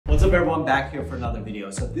What's up everyone, back here for another video.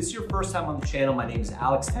 So if this is your first time on the channel, my name is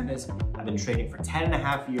Alex Temiz. I've been trading for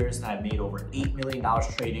 10.5 years and I've made over $8 million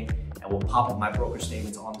trading, and we'll pop up my broker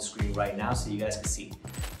statements on the screen right now so you guys can see.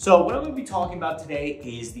 So what I'm going to be talking about today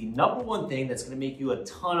is the number one thing that's going to make you a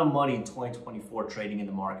ton of money in 2024 trading in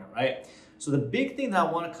the market, right? So the big thing that I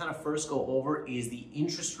want to kind of first go over is the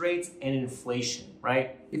interest rates and inflation,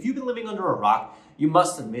 right? If you've been living under a rock, you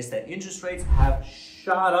must have missed that interest rates have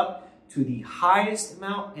shot up to the highest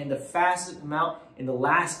amount and the fastest amount in the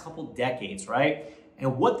last couple decades, right?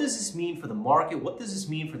 And what does this mean for the market? What does this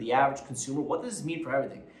mean for the average consumer? What does this mean for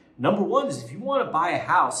everything? Number one is if you want to buy a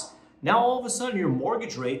house, now all of a sudden your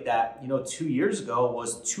mortgage rate that 2 years ago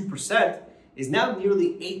was 2% is now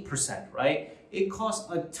nearly 8%, right? It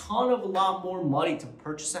costs a lot more money to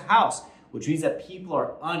purchase a house, which means that people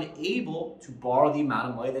are unable to borrow the amount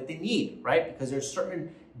of money that they need, right? Because there's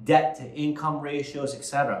certain debt to income ratios,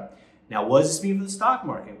 etc. Now, what does this mean for the stock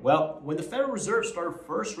market? Well, when the Federal Reserve started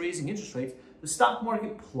first raising interest rates, the stock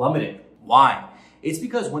market plummeted. Why? It's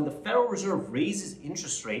because when the Federal Reserve raises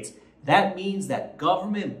interest rates, that means that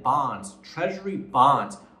government bonds, treasury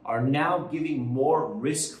bonds, are now giving more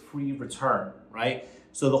risk-free return, right?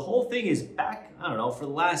 So the whole thing is back, for the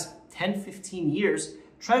last 10, 15 years,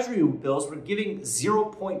 treasury bills were giving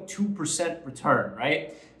 0.2% return,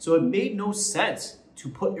 right? So it made no sense to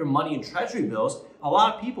put your money in treasury bills. A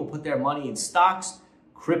lot of people put their money in stocks,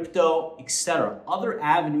 crypto, etc., other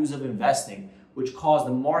avenues of investing, which cause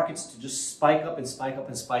the markets to just spike up and spike up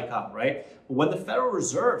and spike up, right? But when the Federal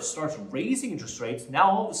Reserve starts raising interest rates, now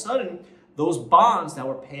all of a sudden, those bonds that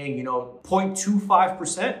were paying,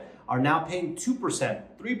 0.25% are now paying 2%,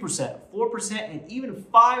 3%, 4%, and even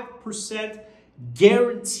 5%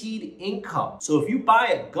 guaranteed income. So if you buy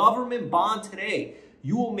a government bond today,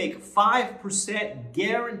 you will make 5%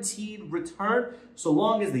 guaranteed return so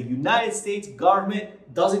long as the United States government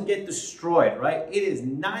doesn't get destroyed, right? It is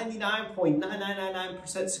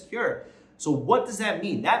 99.9999% secure. So what does that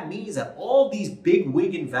mean? That means that all these big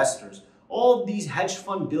wig investors, all these hedge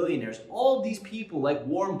fund billionaires, all these people like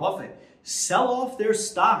Warren Buffett sell off their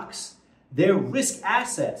stocks, their risk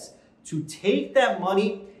assets, to take that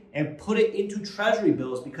money and put it into treasury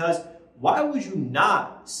bills. Because why would you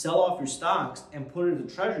not sell off your stocks and put it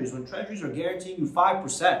into treasuries when treasuries are guaranteeing you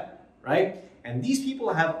 5%, right? And these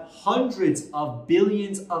people have hundreds of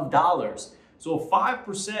billions of dollars. So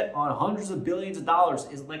 5% on hundreds of billions of dollars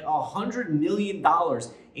is like $100 million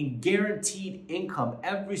in guaranteed income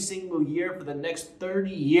every single year for the next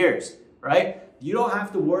 30 years, right? You don't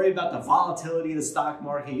have to worry about the volatility of the stock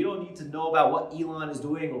market. You don't need to know about what Elon is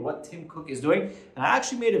doing or what Tim Cook is doing. And I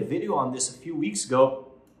actually made a video on this a few weeks ago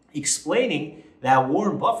explaining that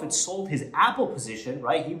Warren Buffett sold his Apple position,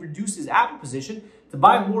 right? He reduced his Apple position to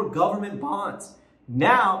buy more government bonds.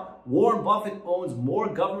 Now, Warren Buffett owns more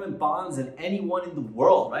government bonds than anyone in the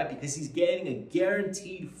world, right? Because he's getting a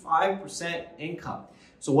guaranteed 5% income.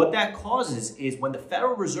 So what that causes is when the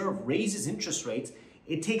Federal Reserve raises interest rates,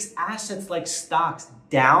 it takes assets like stocks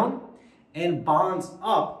down and bonds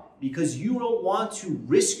up, because you don't want to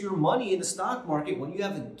risk your money in the stock market when you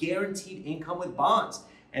have a guaranteed income with bonds.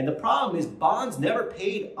 And the problem is bonds never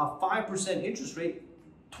paid a 5% interest rate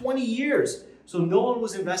 20 years. So no one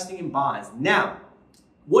was investing in bonds. Now,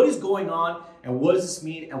 what is going on and what does this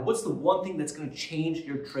mean? And what's the one thing that's going to change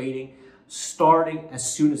your trading starting as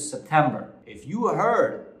soon as September? If you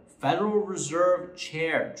heard Federal Reserve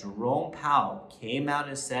Chair Jerome Powell came out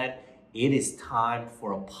and said, it is time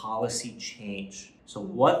for a policy change. So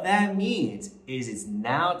what that means is it's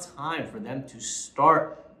now time for them to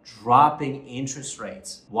start dropping interest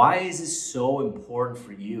rates. Why is this so important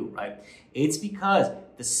for you, right? It's because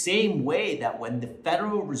the same way that when the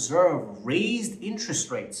Federal Reserve raised interest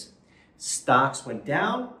rates, stocks went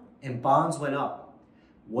down and bonds went up.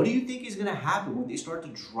 What do you think is going to happen when they start to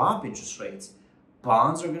drop interest rates?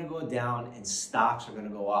 Bonds are going to go down and stocks are going to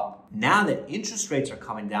go up. Now that interest rates are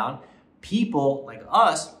coming down, people like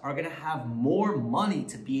us are going to have more money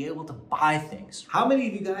to be able to buy things. How many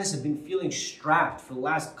of you guys have been feeling strapped for the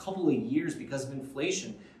last couple of years because of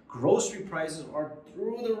inflation? Grocery prices are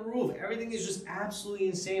through the roof. Everything is just absolutely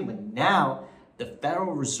insane. But now the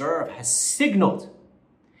Federal Reserve has signaled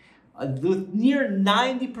with near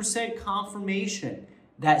 90% confirmation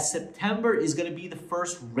that September is going to be the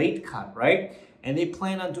first rate cut, right? And they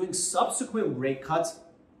plan on doing subsequent rate cuts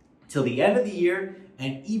till the end of the year,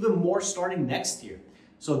 and even more starting next year.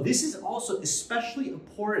 So this is also especially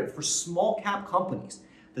important for small cap companies,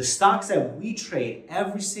 the stocks that we trade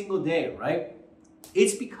every single day, right?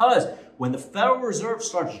 It's because when the Federal Reserve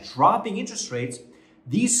starts dropping interest rates,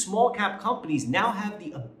 these small cap companies now have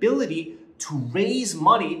the ability to raise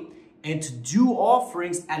money and to do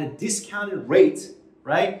offerings at a discounted rate,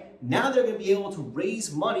 right? Now they're going to be able to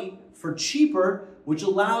raise money for cheaper, which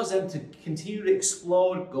allows them to continue to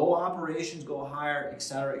explode, go operations, go higher, et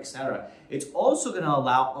cetera, et cetera. It's also going to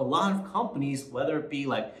allow a lot of companies, whether it be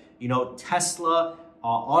like, Tesla,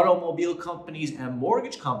 automobile companies and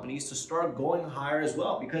mortgage companies, to start going higher as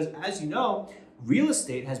well. Because as you know, real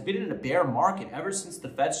estate has been in a bear market ever since the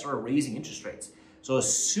Fed started raising interest rates. So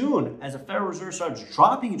as soon as the Federal Reserve starts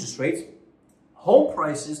dropping interest rates, home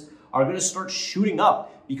prices are going to start shooting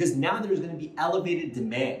up because now there's going to be elevated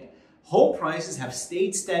demand. Home prices have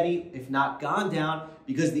stayed steady, if not gone down,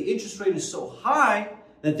 because the interest rate is so high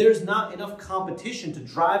that there's not enough competition to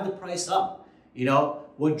drive the price up.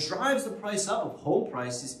 What drives the price up of home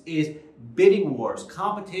prices is bidding wars,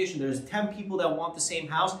 competition. There's 10 people that want the same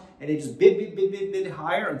house and they just bid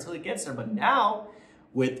higher until it gets there. But now,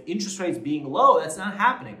 with interest rates being low, that's not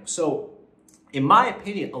happening. So in my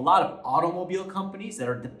opinion, a lot of automobile companies that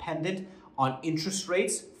are dependent on interest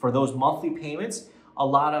rates for those monthly payments, a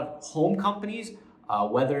lot of home companies,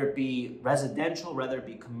 whether it be residential, whether it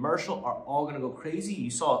be commercial, are all going to go crazy. You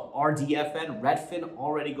saw RDFN, Redfin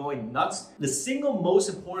already going nuts. The single most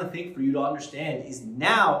important thing for you to understand is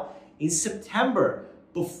now in September,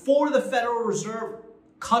 before the Federal Reserve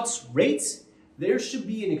cuts rates, there should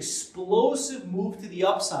be an explosive move to the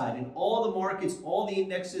upside in all the markets, all the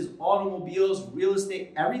indexes, automobiles, real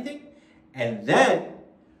estate, everything. And then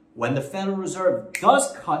when the Federal Reserve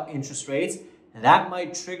does cut interest rates, that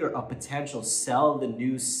might trigger a potential sell the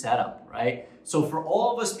news setup, right? So for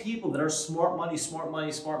all of us people that are smart money,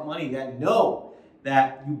 that know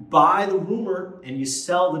that you buy the rumor and you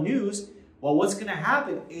sell the news, well, what's going to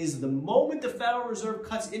happen is the moment the Federal Reserve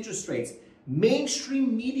cuts interest rates,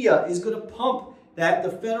 mainstream media is going to pump that the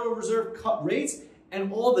Federal Reserve cut rates,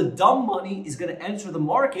 and all the dumb money is going to enter the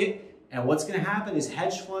market. And what's going to happen is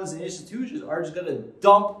hedge funds and institutions are just going to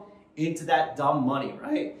dump into that dumb money,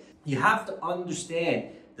 right? You have to understand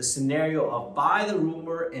the scenario of buy the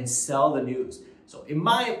rumor and sell the news. So in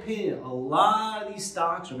my opinion, a lot of these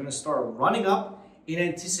stocks are going to start running up in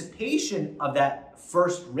anticipation of that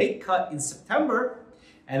first rate cut in September.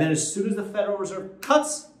 And then as soon as the Federal Reserve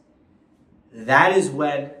cuts, that is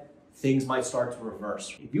when things might start to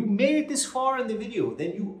reverse. If you made it this far in the video,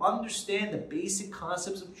 then you understand the basic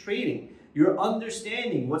concepts of trading. You're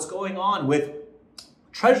understanding what's going on with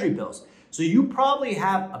treasury bills. So you probably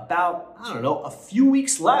have about, a few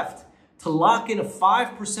weeks left to lock in a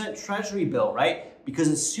 5% treasury bill, right? Because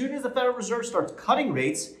as soon as the Federal Reserve starts cutting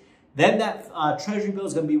rates, then that treasury bill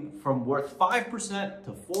is going to be from worth 5%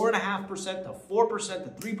 to 4.5% to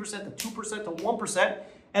 4% to 3% to 2% to 1%.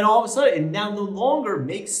 And all of a sudden, it now no longer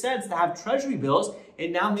makes sense to have treasury bills.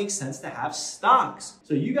 It now makes sense to have stocks.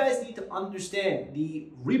 So you guys need to understand the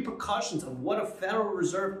repercussions of what a Federal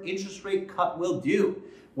Reserve interest rate cut will do.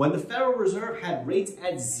 When the Federal Reserve had rates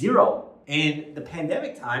at 0 in the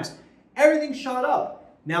pandemic times, everything shot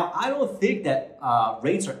up. Now, I don't think that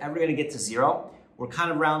rates are ever going to get to 0. We're kind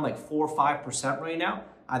of around like 4 or 5% right now.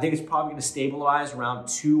 I think it's probably going to stabilize around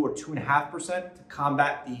 2 or 2.5% to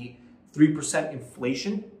combat the 3%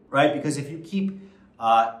 inflation, right? Because if you keep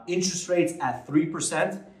interest rates at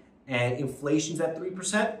 3% and inflation's at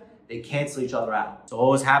 3%, they cancel each other out. So what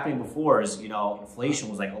was happening before is, inflation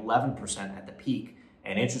was like 11% at the peak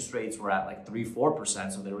and interest rates were at like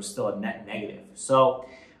 3-4%. So there was still a net negative. So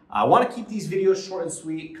I want to keep these videos short and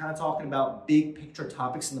sweet, kind of talking about big picture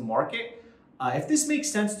topics in the market. If this makes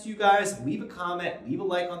sense to you guys, leave a comment, leave a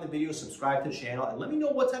like on the video, subscribe to the channel, and let me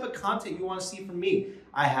know what type of content you want to see from me.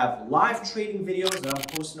 I have live trading videos that I'm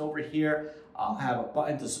posting over here. I'll have a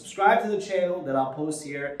button to subscribe to the channel that I'll post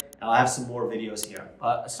here, and I'll have some more videos here.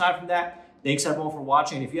 But aside from that, thanks everyone for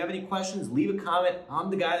watching. And if you have any questions, leave a comment.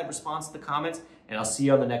 I'm the guy that responds to the comments, and I'll see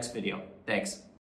you on the next video. Thanks.